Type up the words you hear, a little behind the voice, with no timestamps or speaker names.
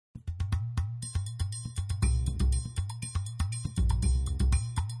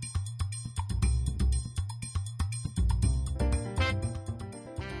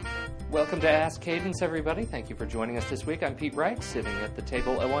Welcome to Ask Cadence, everybody. Thank you for joining us this week. I'm Pete Wright, sitting at the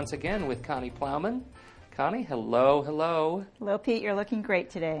table once again with Connie Plowman. Connie, hello, hello. Hello, Pete. You're looking great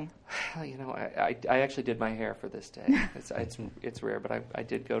today. You know, I actually did my hair for this day. It's rare, but I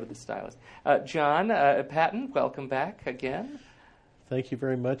did go to the stylist. John Patton, welcome back again. Thank you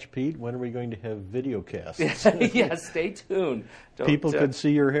very much, Pete. When are we going to have video casts? Yes, stay tuned. People can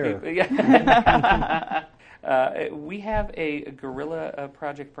see your hair. We have a guerrilla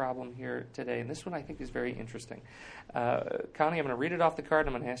project problem here today, and this one I think is very interesting. Connie, I'm going to read it off the card,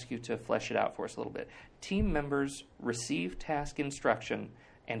 and I'm going to ask you to flesh it out for us a little bit. Team members receive task instruction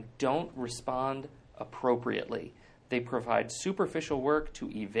and don't respond appropriately. They provide superficial work to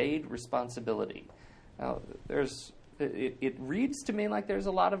evade responsibility. Now, it reads to me like there's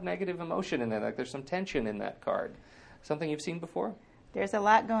a lot of negative emotion in there, like there's some tension in that card. Something you've seen before? There's a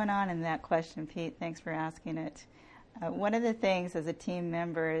lot going on in that question, Pete. Thanks for asking it. One of the things as a team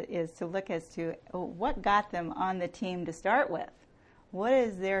member is to look as to what got them on the team to start with. What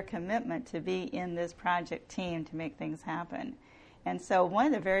is their commitment to be in this project team to make things happen? And so one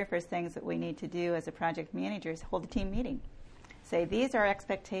of the very first things that we need to do as a project manager is hold a team meeting. Say, these are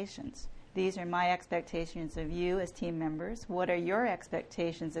expectations. These are my expectations of you as team members. What are your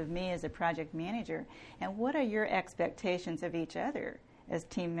expectations of me as a project manager? And what are your expectations of each other as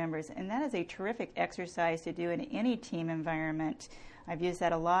team members? And that is a terrific exercise to do in any team environment. I've used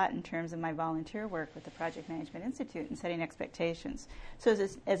that a lot in terms of my volunteer work with the Project Management Institute and setting expectations. So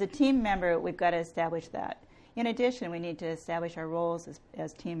as a team member, we've got to establish that. In addition, we need to establish our roles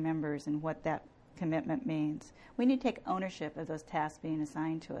as team members and what that commitment means. We need to take ownership of those tasks being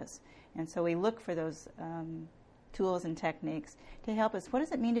assigned to us. And so we look for those tools and techniques to help us. What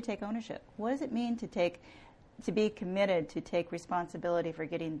does it mean to take ownership? What does it mean to be committed to take responsibility for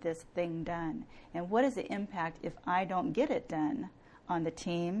getting this thing done? And what is the impact if I don't get it done on the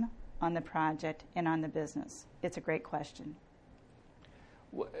team, on the project, and on the business? It's a great question.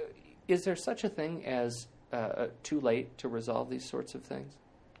 Is there such a thing as too late to resolve these sorts of things?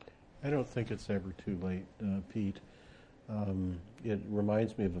 I don't think it's ever too late, Pete. It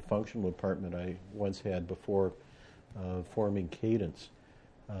reminds me of a functional department I once had before forming Cadence.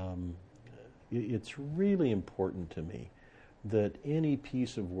 It's really important to me that any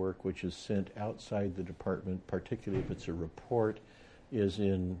piece of work which is sent outside the department, particularly if it's a report, is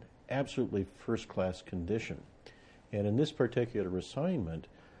in absolutely first-class condition. And in this particular assignment,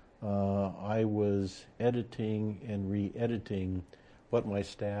 I was editing and re-editing what my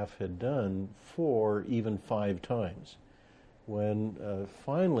staff had done even 5 times. When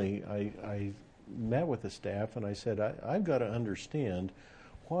finally I met with the staff and I said, I've got to understand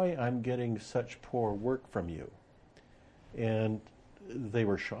why I'm getting such poor work from you. And they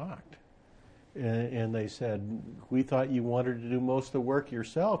were shocked. And they said, we thought you wanted to do most of the work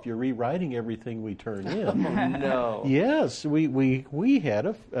yourself. You're rewriting everything we turn in. Oh, no. Yes, we had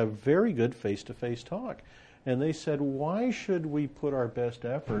a very good face-to-face talk. And they said, why should we put our best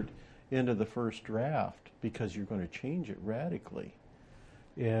effort into the first draft? Because you're going to change it radically.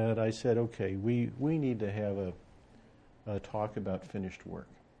 And I said, okay, we need to have a talk about finished work.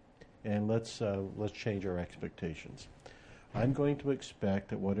 And let's change our expectations. I'm going to expect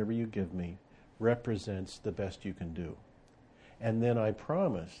that whatever you give me represents the best you can do. And then I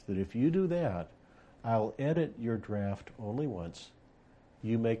promise that if you do that, I'll edit your draft only once.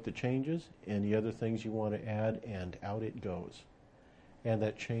 You make the changes, any other things you want to add, and out it goes. And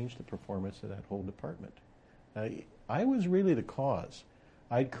that changed the performance of that whole department. I was really the cause.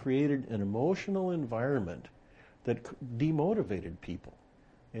 I'd created an emotional environment that demotivated people.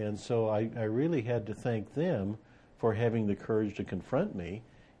 And so I really had to thank them for having the courage to confront me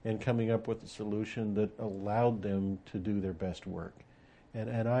and coming up with a solution that allowed them to do their best work.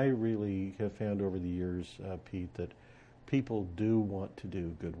 And I really have found over the years, Pete, that people do want to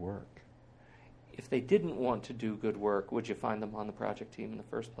do good work. If they didn't want to do good work, would you find them on the project team in the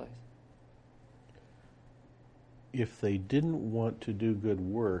first place? If they didn't want to do good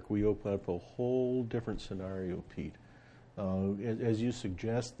work, we open up a whole different scenario, Pete. As you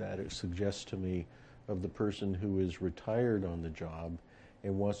suggest that, it suggests to me of the person who is retired on the job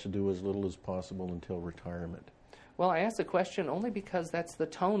and wants to do as little as possible until retirement. Well, I ask the question only because that's the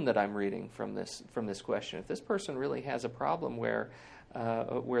tone that I'm reading from this question. If this person really has a problem where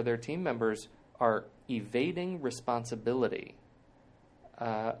their team members are evading responsibility,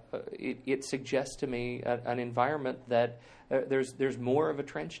 it suggests to me an environment that there's more of a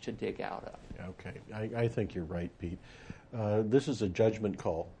trench to dig out of. Okay, I think you're right, Pete. This is a judgment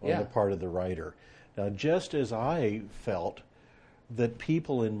call on the part of the writer. Now, just as I felt that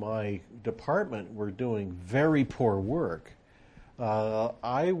people in my department were doing very poor work,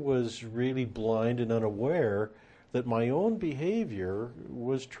 I was really blind and unaware that my own behavior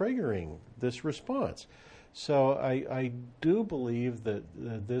was triggering this response. So I do believe that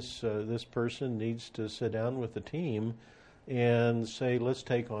this person needs to sit down with the team and say, let's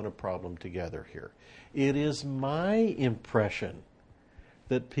take on a problem together here. It is my impression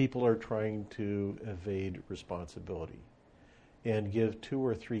that people are trying to evade responsibility, and give 2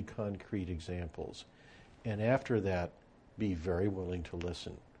 or 3 concrete examples. And after that, be very willing to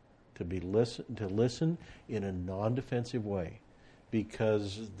listen, to listen in a non-defensive way,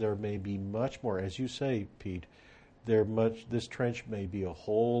 because there may be much more, as you say, Pete, this trench may be a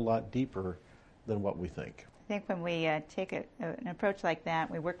whole lot deeper than what we think. I think when we take an approach like that,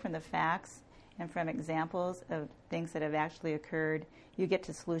 we work from the facts and from examples of things that have actually occurred. You get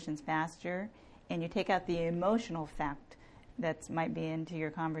to solutions faster, and you take out the emotional fact that might be into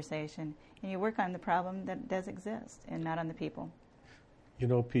your conversation, and you work on the problem that does exist and not on the people. You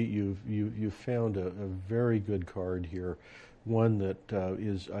know, Pete, you've found a very good card here, one that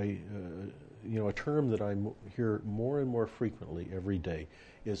is a term that I hear more and more frequently every day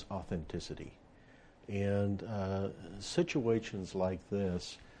is authenticity. And situations like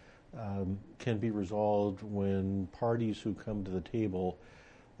this can be resolved when parties who come to the table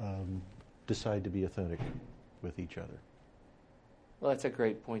decide to be authentic with each other. Well, that's a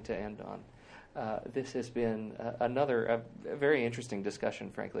great point to end on. This has been another very interesting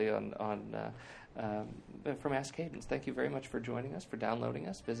discussion, frankly, from Ask Cadence. Thank you very much for joining us, for downloading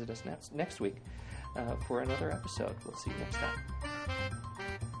us. Visit us next week for another episode. We'll see you next time.